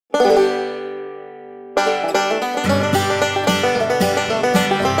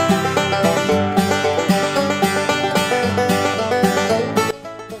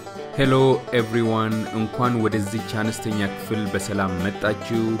Hello everyone, እንኳን ወደዚህ አነስተኛ ክፍል በሰላም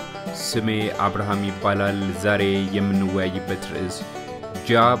መጣችሁ። ስሜ አብርሃም ይባላል። ዛሬ የምንወያይበት ርዕስ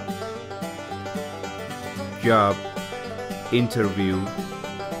job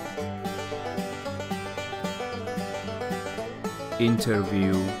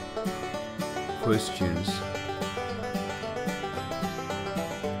interview questions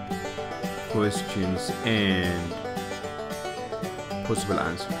and possible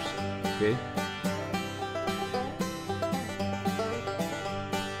answers. Okay,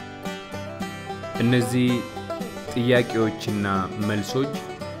 እነዚህ ጥያቄዎችና መልሶች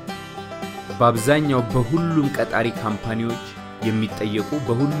በአብዛኛው በሁሉም ቀጣሪ ካምፓኒዎች የሚጠየቁ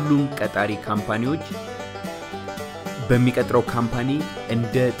በሁሉም ቀጣሪ ካምፓኒዎች በሚቀጥረው ካምፓኒ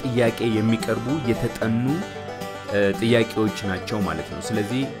እንደ ጥያቄ የሚቀርቡ የተጠኑ ጥያቄዎች ናቸው ማለት ነው።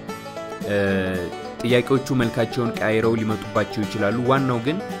 ስለዚህ ጥያቄዎቹ መልካቸውን ቀይረው ሊመጡባቸው ይችላሉ። ዋናው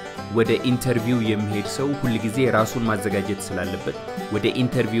ግን ወደ ኢንተርቪው የሚሄድ ሰው ሁሉ ጊዜ ራሱን ማዘጋጀት ስላለበት ወደ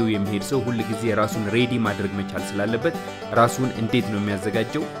ኢንተርቪው የሚሄድ ሰው ሁሉ ጊዜ ራሱን ሬዲ ማድረግ መቻል ስላለበት ራሱን እንዴት ነው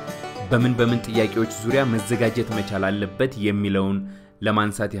የሚያዘጋጀው በምን ጥያቄዎች ዙሪያ መዘጋጀት መቻል አለበት የሚለውን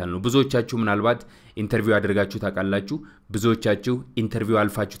ለማንሳት ያህል ነው። ብዙዎቻችሁ ምናልባት ኢንተርቪው አድርጋችሁ ታውቃላችሁ፣ ብዙዎቻችሁ ኢንተርቪው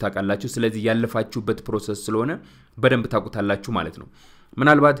አልፋችሁ ታውቃላችሁ። ስለዚህ ያለፋችሁበት ፕሮሰስ ስለሆነ በደንብ ታውቁታላችሁ ማለት ነው።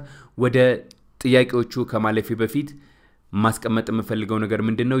 ምናልባት ወደ ጥያቄዎቹ ከማለፌ በፊት ማስቀመጥ የምፈልገው ነገር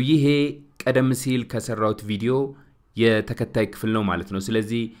ምንድነው? ይሄ ቀደም ሲል ከሰራውት ቪዲዮ የተከታይ ክፍል ነው ማለት ነው።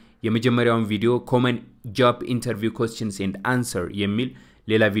 ስለዚህ የመጀመሪያውን ቪዲዮ common job interview questions and answer የሚል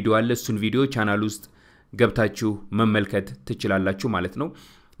ሌላ ቪዲዮ አለ። እሱን ቪዲዮ ቻናል ውስጥ ገብታችሁ መመልከት ትችላላችሁ ማለት ነው።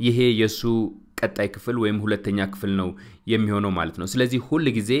 ይሄ የሱ ቀጣይ ክፍል ወይም ሁለተኛ ክፍል ነው የሚሆነው ማለት ነው። ስለዚህ ሁሉ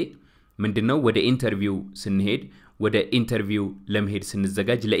ጊዜ ምንድነው ወደ ኢንተርቪው ስንሄድ ወደ ኢንተርቪው ለመሄድ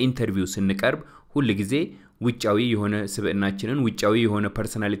ስንዘጋጅ ለኢንተርቪው ስንቀርብ ሁሉ ጊዜ ውጫዊ የሆነ ስብዕናችንን ውጫዊ የሆነ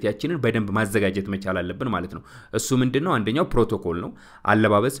ፐርሰናሊቲያችንን በደንብ ማዘጋጀት መቻል አለብን ማለት ነው። እሱ ምንድነው? አንደኛው ፕሮቶኮል ነው።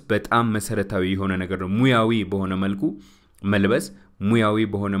 አለባበስ በጣም መሰረታዊ የሆነ ነገር ነው። ሙያዊ በሆነ መልኩ መልበስ ሙያዊ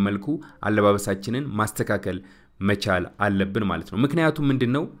በሆነ መልኩ አለባበሳችንን ማስተካከል መቻል አለብን ማለት ነው። ምክንያቱም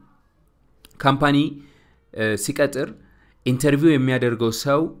ምንድነው? ካምፓኒ ሲቀጥር ኢንተርቪው የሚያደርገው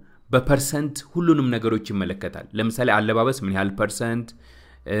ሰው በፐርሰንት ሁሉንም ነገሮች ይመለከታል። ለምሳሌ አለባበስ ምን ያህል ፐርሰንት፣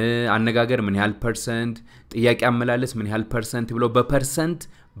 አነጋገር ምን ያህል ፐርሰንት፣ ጥያቄ አመላለስ ምን ያህል ፐርሰንት ብለው በፐርሰንት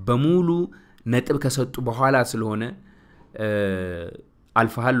በሙሉ ነጥብ ከሰጡ በኋላ ስለሆነ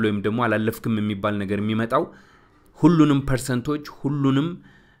አልፈሃል ወይም ደግሞ አላለፍክም የሚባል ነገር የሚመጣው ሁሉንም ፐርሰንቶች ሁሉንም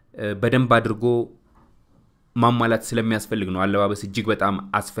በደንብ አድርጎ ማሟላት ስለሚያስፈልግ ነው። አለባበስ እጅግ በጣም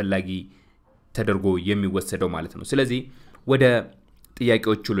አስፈላጊ ተደርጎ የሚወሰደው ማለት ነው። ስለዚህ ወደ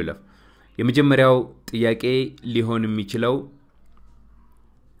ጥያቄዎቹ ልለፍ። የመጀመሪያው ጥያቄ ሊሆን የሚችለው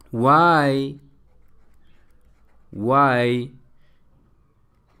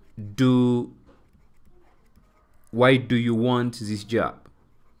why do you want this job?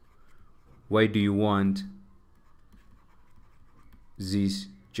 Why do you want this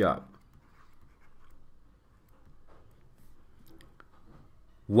job?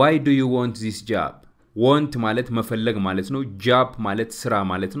 Why do you want this job? Want ማለት መፈለግ ማለት ነው። job ማለት ስራ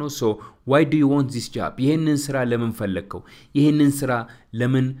ማለት ነው። so why do you want this job? ይሄንን ስራ ለምን ፈለግከው? ይሄንን ስራ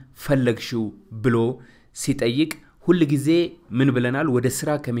ለምን ፈለግሽው ብሎ ሲጠይቅ ሁሉ ጊዜ ምን ብለናል? ወደ ስራ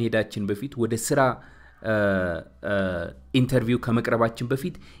ከመሄዳችን በፊት ወደ ስራ ኢንተርቪው ከመቅረባችን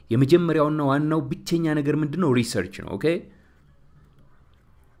በፊት የመጀመሪያውና ዋናው ብቸኛ ነገር ምንድነው? ሪሰርች ነው። ኦኬ፣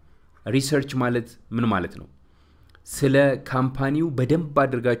 ሪሰርች ማለት ምን ማለት ነው? ስለ ካምፓኒው በደንብ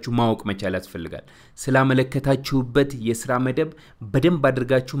አድርጋችሁ ማወቅ መቻል ያስፈልጋል። ስላመለከታችሁበት የሥራ መደብ በደንብ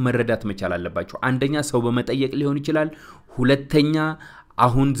አድርጋችሁ መረዳት መቻል አለባችሁ። አንደኛ ሰው በመጠየቅ ሊሆን ይችላል። ሁለተኛ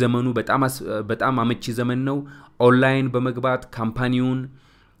አሁን ዘመኑ በጣም አመቺ ዘመን ነው። ኦንላይን በመግባት ካምፓኒውን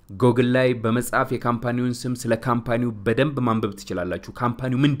ጎግል ላይ በመጻፍ የካምፓኒውን ስም ስለ ካምፓኒው በደንብ ማንበብ ትችላላችሁ።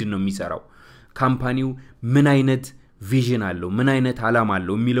 ካምፓኒው ምንድነው የሚሰራው? ካምፓኒው ምን አይነት ቪዥን አለው? ምን አይነት ዓላማ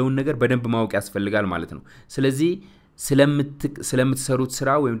አለው የሚለውን ነገር በደንብ ማወቅ ያስፈልጋል ማለት ነው። ስለዚህ ስለምትሰሩት ስራ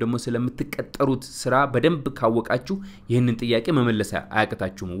ወይም ደግሞ ስለምትቀጠሩት ስራ በደንብ ካወቃችሁ ይሄንን ጥያቄ መመለስ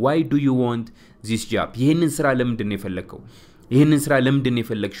አያቅታችሁም። why do you want this job? ይሄንን ስራ ለምንድን ነው የፈለግከው? ይሄንን ስራ ለምንድን ነው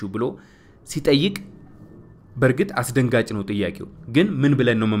የፈለግሽው ብሎ ሲጠይቅ በርግጥ አስደንጋጭ ነው ጥያቄው። ግን ምን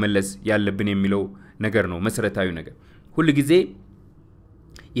ብለን ነው መመለስ ያለብን የሚለው ነገር ነው መሰረታዊ ነገር። ሁሉ ጊዜ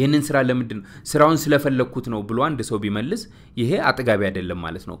ይሄንን ስራ ለምንድን ነው ስራውን ስለፈለኩት ነው ብሎ አንድ ሰው ቢመልስ ይሄ አጥጋቢ አይደለም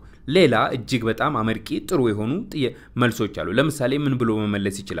ማለት ነው። ሌላ እጅግ በጣም አመርቂ ጥሩ የሆኑ መልሶች አሉ። ለምሳሌ ምን ብሎ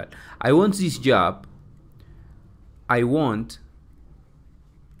መመለስ ይችላል? I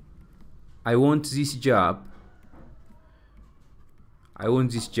want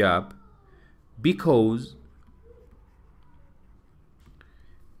this job because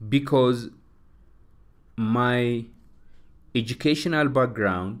because my educational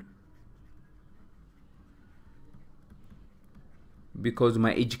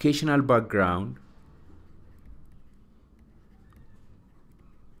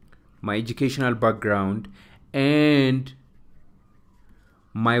background and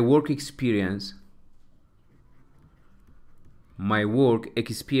my work experience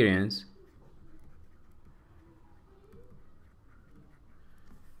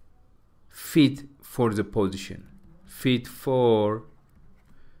fit for the position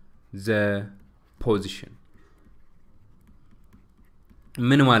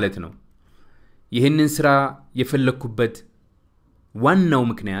ምን ማለት ነው ይሄንን ስራ የፈለኩበት ዋናው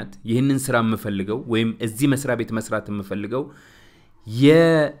ምክንያት ይሄንን ስራ የምፈልገው ወይም እዚህ መስራ ቤት መስራት የምፈልገው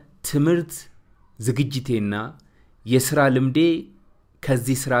የትምርት ዝግጅቴና የስራ ልምዴ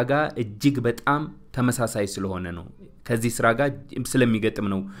ከዚህ ስራ ጋር እጅግ በጣም ተመሳሳይ ስለሆነ ነው ከዚህ ስራ ጋር ስለሚገጥም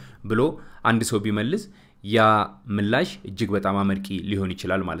ነው ብሎ አንድ ሰው ቢመልስ ያ ምላሽ እጅግ በጣም አመርቂ ሊሆን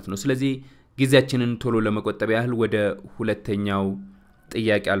ይችላል ማለት ነው ስለዚህ ጊዜያችንን ቶሎ ለመቆጠብ ያህል ወደ ሁለተኛው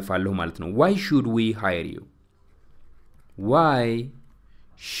ጥያቄ አልፋለሁ ማለት ነው why should we hire you why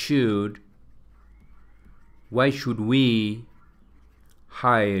should we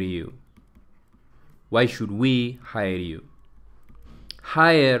hire you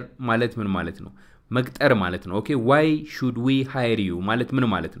hire ማለት ምን ማለት ነው መቅጠር ማለት ነው ኦኬ why should we hire you ማለት ምን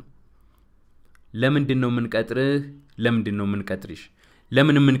ማለት ነው ለምንድነው ምንቀጥርህ ለምንድነው ምንቀጥርሽ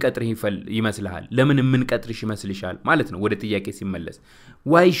ለምን ምንቀጥርህ ይመስልሃል ለምን ምንቀጥርሽ ይመስልሻል ማለት ነው ወደ ጥያቄ ሲመለስ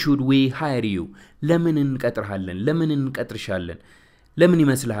why should we hire you ለምን እንቀጥርሃለን ለምን እንቀጥርሻለን ለምን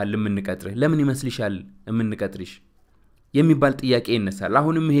ይመስልሃል ምንቀጥርህ ለምን ይመስልሻል ምንቀጥርሽ የሚባል ጥያቄ ይነሳል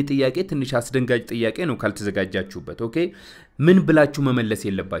አሁንም ይሄ ጥያቄ ትንሽ አስደንጋጭ ጥያቄ ነው ካልተዘጋጃችሁበት ኦኬ ምን ብላችሁ መመለስ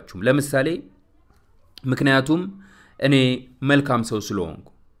የለባችሁም ለምሳሌ ምክንያቱም እኔ መልካም ሰው ስለሆንኩ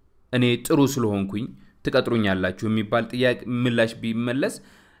እኔ ጥሩ ስለሆንኩኝ ተቀጥሩኛላችሁ የሚባል ጥያቄ ምላሽ ቢመለስ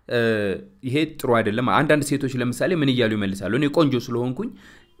ይሄ ጥሩ አይደለም አንዳንድ ሴቶች ለምሳሌ ምን ይያሉ ይመልሳሉ እኔ ቆንጆ ስለሆንኩኝ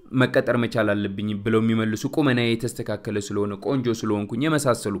መቀጠር መቻል አለብኝ ብለው የሚመልሱ ቁመናዬ የተስተካከለ ስለሆነ ቆንጆ ስለሆንኩኝ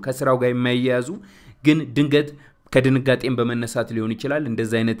የመሳሰሉ ከስራው ጋር የማይያዙ ግን ድንገት ከድንጋጤም በመነሳት ሊሆን ይችላል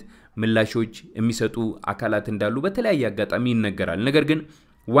እንደዛ አይነት ምላሾች የሚሰጡ አካላት እንዳሉ በተለያየ አጋጣሚ ይነገራል ነገር ግን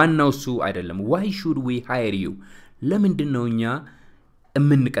ዋናው እሱ አይደለም why should we hire you ለምንድነው እኛ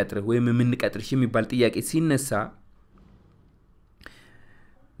እምንቀጥርህ ወይም እምንቀጥርሽ የሚባል ጥያቄ ሲነሳ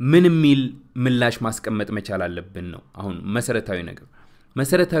ምን ሚል ምላሽ ማስቀመጥ መቻል አለብን ነው አሁን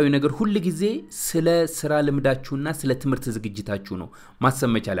መሰረታዊ ነገር ሁሉ ጊዜ ስለ ስራ ልምዳችሁና ስለ ትምህርት ዝግጅታችሁ ነው ማሰብ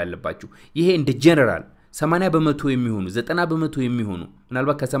መቻል አለባችሁ ይሄ እንደ ጀነራል 80% የሚሆኑ 90% የሚሆኑ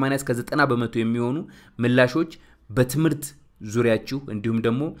ምናልባት ከ80 እስከ 90% የሚሆኑ ምላሾች በትምህርት ዙሪያችሁ እንዲሁም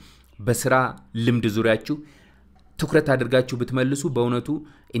ደግሞ በስራ ልምድ ዙሪያችሁ ትኩረት አድርጋችሁ ብትመልሱ በእውነቱ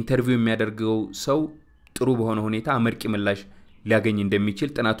ኢንተርቪው የሚያደርገው ሰው ጥሩ በሆነ ሁኔታ አመርቂ ምላሽ ሊያገኝ እንደሚችል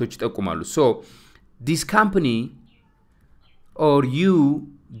ጥናቶች ይጠቁማሉ so this company or you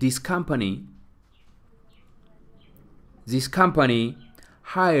this company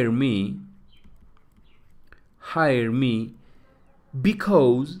hire me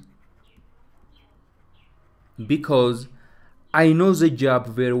because I know the job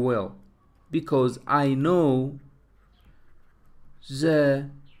very well because I know the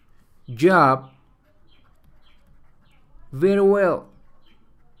job very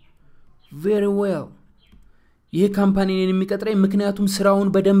well ይሄ ካምፓኒን የሚቀጥረኝ ምክንያቱም ስራውን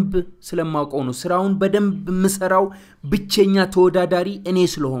በደንብ ስለማውቀው ነው ስራውን በደንብ ምሰራው ብቸኛ ተወዳዳሪ እኔ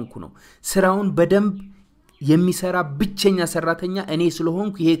ስለሆንኩ ነው ስራውን በደንብ የሚሰራ ብቸኛ ሰራተኛ እኔ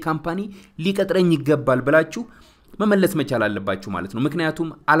ስለሆንኩ ይሄ ካምፓኒ ሊቀጥረኝ ይገባል ብላችሁ መመለስ መቻል አለባችሁ ማለት ነው ምክንያቱም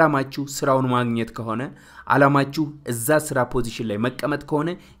አላማችሁ ስራውን ማግኘት ከሆነ አላማችሁ እዛ ስራ ፖዚሽን ላይ መቀመጥ ከሆነ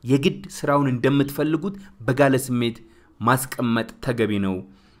የግድ ስራውን እንደምትፈልጉት በጋለ ስሜት ማስቀመጥ ተገቢ ነው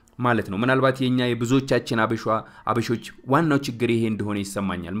ማለት ነው ምናልባት የኛ የብዙዎቻችን አበሾች ዋናው ችግር ይሄ እንደሆነ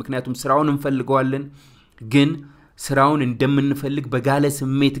ይሰማኛል ምክንያቱም ስራውን እንፈልገዋለን ግን ስራውን እንደምንፈልግ በጋለ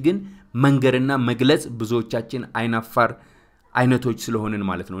ስሜት ግን መንገርና መግለጽ ብዙዎቻችን አይናፋር አይነቶች ስለሆነን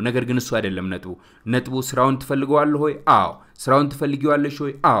ማለት ነው ነገር ግን እሱ አይደለም ነጥቡ ስራውን ትፈልገዋለህ ሆይ አዎ ስራውን ትፈልጊዋለሽ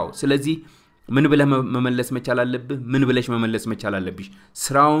ሆይ አዎ ስለዚህ ምን ብለህ መመለስ መቻል አለብህ ምን ብለሽ መመለስ መቻል አለብሽ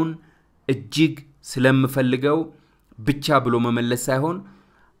ስራውን እጅግ ስለምፈልገው ብቻ ብሎ መመለስ ሳይሆን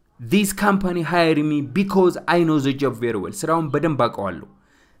this company hire me because I know the job very well ስራውን በደንብ አውቀዋለሁ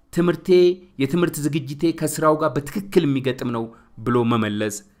የትምህርት ዝግጅቴ ከስራው ጋር በትክክል የሚገጥም ነው ብሎ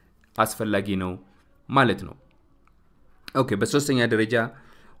መመለስ አስፈላጊ ነው ማለት ነው Okay, በሶስተኛ ደረጃ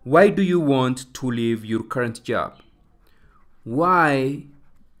why do you want to leave your current job? Why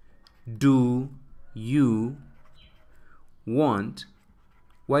do you want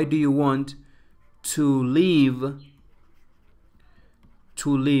Why do you want to leave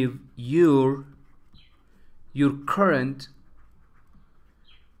your current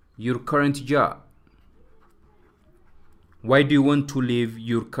job? Why do you want to leave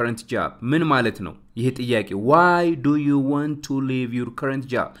your current job? ምን ማለት ነው ይሄ ጥያቄ? Why do you want to leave your current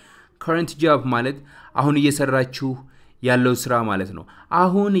job? Current job ማለት አሁን እየሰራችሁ ያለው ስራ ማለት ነው።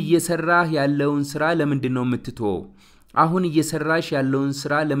 አሁን እየሰራህ ያለውን ስራ ለምንድን ነው የምትተወው? አሁን እየሰራሽ ያለውን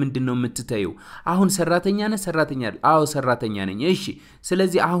ስራ ለምንድን ነው የምትተየው? አሁን ሰራተኛ ነህ? ሰራተኛ አይደል? አዎ ሰራተኛ ነኝ። እሺ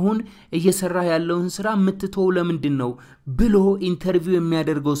ስለዚህ አሁን እየሰራህ ያለውን ስራ የምትተወው ለምንድን ነው ብሎ ኢንተርቪው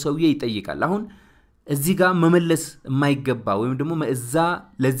የሚያደርገው ሰውዬ ይጠይቃል። አሁን እዚህ ጋር መመለስ የማይገባ ወይም ደግሞ እዛ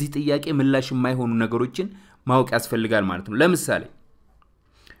ለዚህ ጥያቄ ምላሽ የማይሆኑ ነገሮችን ማወቅ ያስፈልጋል ማለት ነው። ለምሳሌ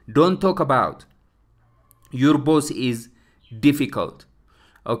don't talk about your boss is difficult.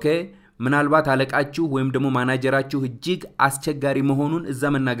 Okay? ምናልባት አለቃችሁ ወይም ደግሞ ማናጀራችሁ እጅግ አስቸጋሪ መሆኑን እዛ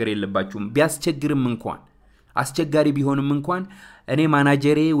መናገር የለባችሁም። ቢያስቸግርም እንኳን አስቸጋሪ ቢሆንም እንኳን እኔ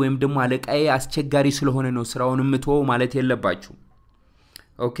ማናጀሬ ወይም ደግሞ አለቃዬ አስቸጋሪ ስለሆነ ነው ስራውን የምትወው ማለት የለባችሁም።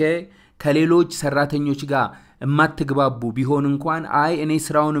 Okay? ከሌሎች ሰራተኞች ጋር የማትግባቡ ቢሆን እንኳን አይ እኔ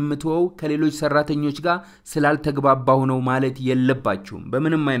ስራውን የምትወው ከሌሎች ሰራተኞች ጋር ስላልተግባባው ነው ማለት የለባችሁም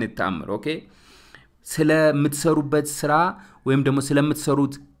በምንም አይነት ተአምር። Okay? ስለምትሰሩበት ስራ ወይም ደግሞ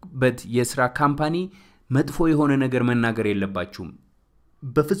ስለምትሰሩበት የስራ ካምፓኒ መጥፎ የሆነ ነገር መናገር የለባችሁም።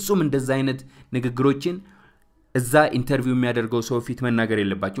 በፍጹም እንደዛ አይነት ንግግሮችን እዛ ኢንተርቪው የሚያደርገው ሰው ፊት መናገር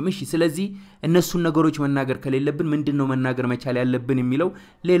የለባችሁም። እሺ ስለዚህ እነሱን ነገሮች መናገር ከሌለብን ምንድነው መናገር መቻል ያለብን የሚለው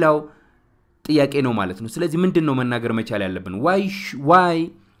ሌላው ጥያቄ ነው ማለት ነው። ስለዚህ ምንድነው መናገር መቻል ያለብን? Why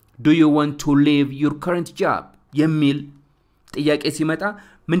do you want to leave your current job የሚል ጥያቄ ሲመጣ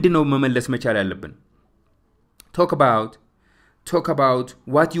ምንድነው መመለስ መቻል ያለብን? Talk about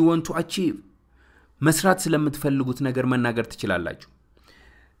what you want to achieve. መስራት ስለምትፈልጉት ነገር መናገር ትችላላችሁ።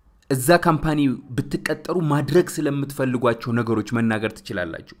 እዛ ካምፓኒ ብትቀጠሩ ማድረግ ስለምትፈልጓቸው ነገሮች መናገር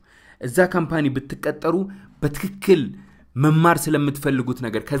ትችላላችሁ። እዛ ካምፓኒ ብትቀጠሩ በትክክል መማር ስለምትፈልጉት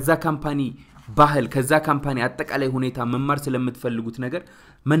ነገር ከዛ ካምፓኒ ባህል ከዛ ካምፓኒ አጠቃላይ ሁኔታ መማር ስለምትፈልጉት ነገር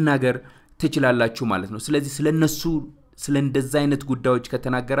መናገር ትችላላችሁ ማለት ነው። ስለዚህ ስለነሱ ስለእንደዛ አይነት ጉዳዮች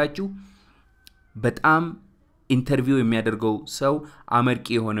ከተናገራችሁ በጣም ኢንተርቪው የሚያደርገው ሰው አመርቂ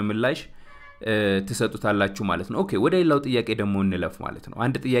የሆነ ምላሽ ትሰጡታላችሁ ማለት ነው። ኦኬ ወደ ሌላው ጥያቄ ደግሞ እንለፍ ማለት ነው።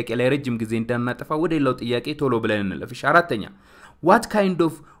 አንድ ጥያቄ ላይ ረጅም ጊዜ እንዳናጠፋ ወደ ሌላው ጥያቄ ቶሎ ብለን እንለፍ። እሺ አራተኛ what kind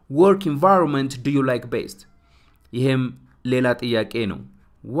of work environment do you like best? ይሄም ሌላ ጥያቄ ነው።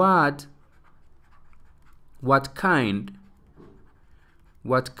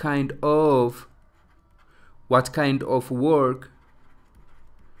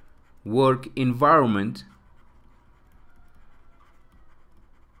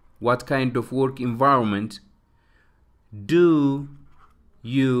 what kind of work environment do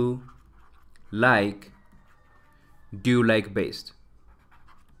you like best?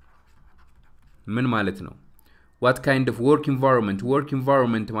 ምን ማለት ነው? What kind of work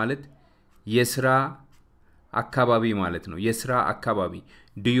environment ማለት የስራ አካባቢ ማለት ነው። የስራ አካባቢ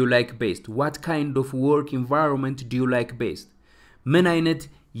do you like best? What kind of work environment do you like best? ምን አይነት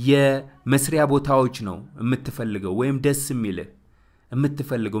የመስሪያ ቦታዎች ነው የምትፈልገው ወይም ደስ የሚልህ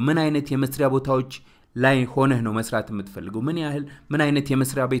የምትፈልገው? ምን አይነት የመስሪያ ቦታዎች ላይ ሆነህ ነው መስራት የምትፈልገው? ምን አይነት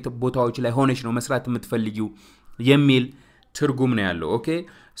የመስሪያ ቦታዎች ላይ ሆነሽ ነው መስራት የምትፈልጊው የሚል ትርጉም ነው ያለው። ኦኬ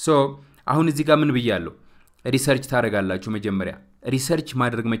ሶ አሁን እዚህ ጋር ምን ብያለሁ? ሪሰርች ታደርጋላችሁ። መጀመሪያ ሪሰርች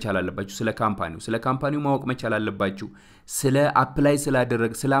ማድረግ መቻል አለባችሁ። ስለ ካምፓኒው ማወቅ መቻል አለባችሁ። ስለ አፕላይ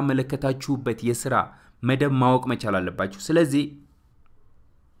ስላመለከታችሁበት የሥራ መደብ ማወቅ መቻል አለባችሁ። ስለዚህ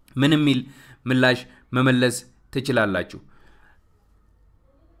ምን የሚል ምላሽ መመለስ ትችላላችሁ?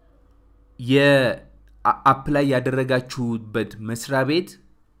 የአፕላይ ያደረጋችሁበት መስሪያ ቤት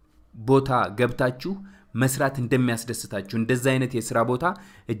ቦታ ገብታችሁ መስራት እንደሚያስደስታችሁ እንደዛ አይነት የሥራ ቦታ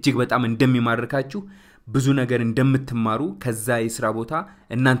እጅግ በጣም እንደሚማርካችሁ ብዙ ነገር እንደምትማሩ ከዛ የሥራ ቦታ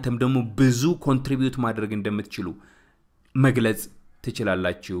እናንተም ደግሞ ብዙ ኮንትሪቢዩት ማድረግ እንደምትችሉ መግለጽ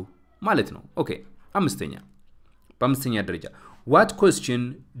ትችላላችሁ ማለት ነው። ኦኬ በአምስተኛ ደረጃ what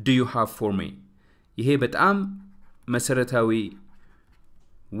question do you have for me? ይሄ በጣም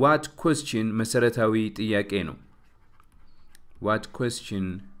መሰረታዊ ጥያቄ ነው። what question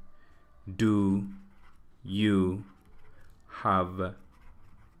do you have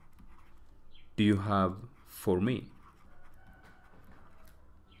for me?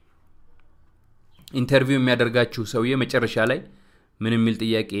 ኢንተርቪው የሚያደርጋችሁ ሰውዬ መጨረሻ ላይ ምን የሚል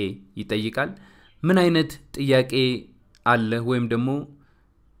ጥያቄ ይጠይቃል? ምን አይነት ጥያቄ አለ ወይም ደግሞ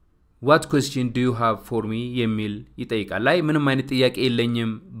what question do you have for me የሚል ይጠይቃል። ላይ ምንም አይነት ጥያቄ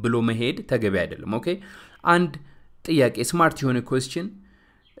የለኝም ብሎ መሄድ ተገቢ አይደለም። ኦኬ አንድ ጥያቄ ስማርት የሆነ question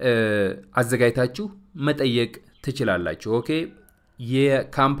አዘጋጅታችሁ መጠየቅ ትችላላችሁ ኦኬ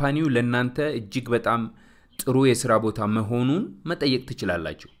የካምፓኒው ለናንተ እጅግ በጣም ጥሩ የሥራ ቦታ መሆኑን መጠየቅ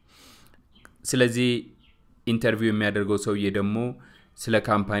ትችላላችሁ ስለዚህ ኢንተርቪው የሚያደርገው ሰውዬ ደግሞ ስለ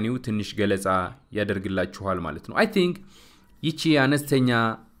ካምፓኒው ትንሽ ገለጻ ያደርግላችኋል ማለት ነው I think ይቺ አነስተኛ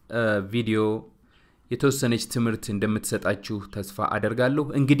ቪዲዮ የተወሰነች ትምህርት እንደምትሰጣችሁ ተስፋ አደርጋለሁ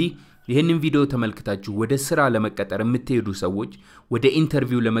እንግዲህ ይሄንን ቪዲዮ ተመልክታችሁ ወደ ስራ ለመቀጠር የምትሄዱ ሰዎች ወደ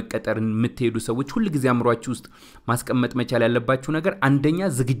ኢንተርቪው ለመቀጠር የምትሄዱ ሰዎች ሁሉ ጊዜ አምሯችሁ ውስጥ ማስቀመጥ መቻል ያለባችሁ ነገር አንደኛ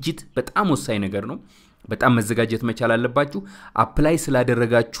ዝግጅት በጣም ወሳኝ ነገር ነው በጣም መዘጋጀት መቻል አለባችሁ አፕላይ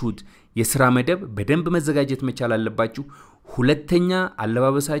ስላደረጋችሁት የሥራ መደብ በደንብ መዘጋጀት መቻል አለባችሁ ሁለተኛ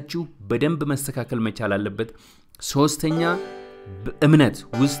አለባበሳችሁ በደንብ መስተካከል መቻል አለበት ሶስተኛ እምነት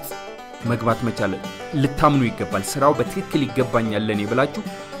ውስጥ መግባት መቻል ልታምኑ ይገባል ስራው በትክክል ይገባኛል ለኔ ብላችሁ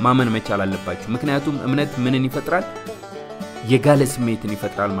ማመን መቻል አለባችሁ ምክንያቱም እምነት ምንን ይፈጥራል የጋለ ስሜትን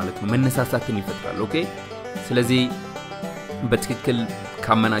ይፈጥራል ማለት ነው መነሳሳትን ይፈጥራል ኦኬ ስለዚህ በትክክል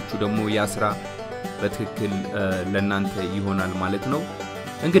ካመናችሁ ደግሞ ያ ስራ በትክክል ለናንተ ይሆናል ማለት ነው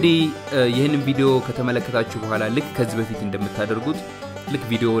እንግዲህ ይሄንን ቪዲዮ ከተመለከታችሁ በኋላ ልክ ከዚህ በፊት እንደምታደርጉት ልክ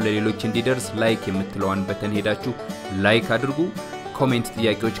ቪዲዮ ለሌሎች እንዲደርስ ላይክ የምትለዋን በተን ሄዳችሁ ላይክ አድርጉ ኮሜንት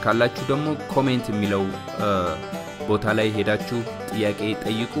ጥያቄዎች ካላችሁ ደግሞ ኮሜንት የሚለው ቦታ ላይ ሄዳችሁ ጥያቄ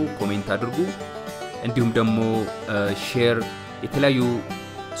ጠይቁ ኮሜንት አድርጉ እንዲሁም ደግሞ ሼር የተለያዩ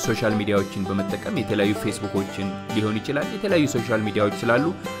ሶሻል ሚዲያዎችን በመጠቀም የተለያዩ ፌስቡኮችን ሊሆን ይችላል የተለያዩ ሶሻል ሚዲያዎች ስላሉ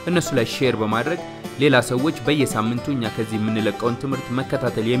እነሱ ላይ ሼር በማድረግ ሌላ ሰዎች በየሳምንቱ እኛ ከዚህ የምንለቀውን ትምህርት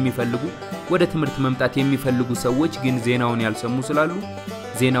መከታተል የሚፈልጉ ወደ ትምህርት መምጣት የሚፈልጉ ሰዎች ግን ዜናውን ያልሰሙ ስላሉ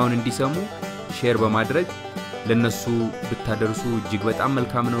ዜናውን እንዲሰሙ ሼር በማድረግ ለነሱ ብታደርሱ እጅግ በጣም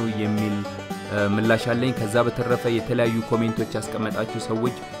መልካም ነው የሚል ምላሽ አለኝ ከዛ በተረፈ የተለያዩ ኮሜንቶች ያስቀመጣችሁ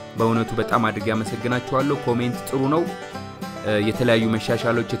ሰዎች በእውነቱ በጣም አድርጌ አመሰግናችኋለሁ ኮሜንት ጥሩ ነው የተለያዩ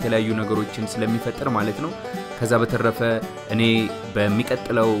መሻሻሎች የተለያዩ ነገሮችን ስለሚፈጥር ማለት ነው ከዛ በተረፈ እኔ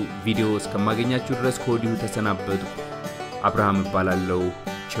በሚቀጥለው ቪዲዮ እስከማገኛችሁ ድረስ ከወዲሁ ተሰናበትኩ አብርሃም እባላለሁ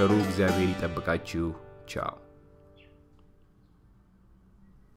ቸሩ እግዚአብሔር ይጠብቃችሁ ቻው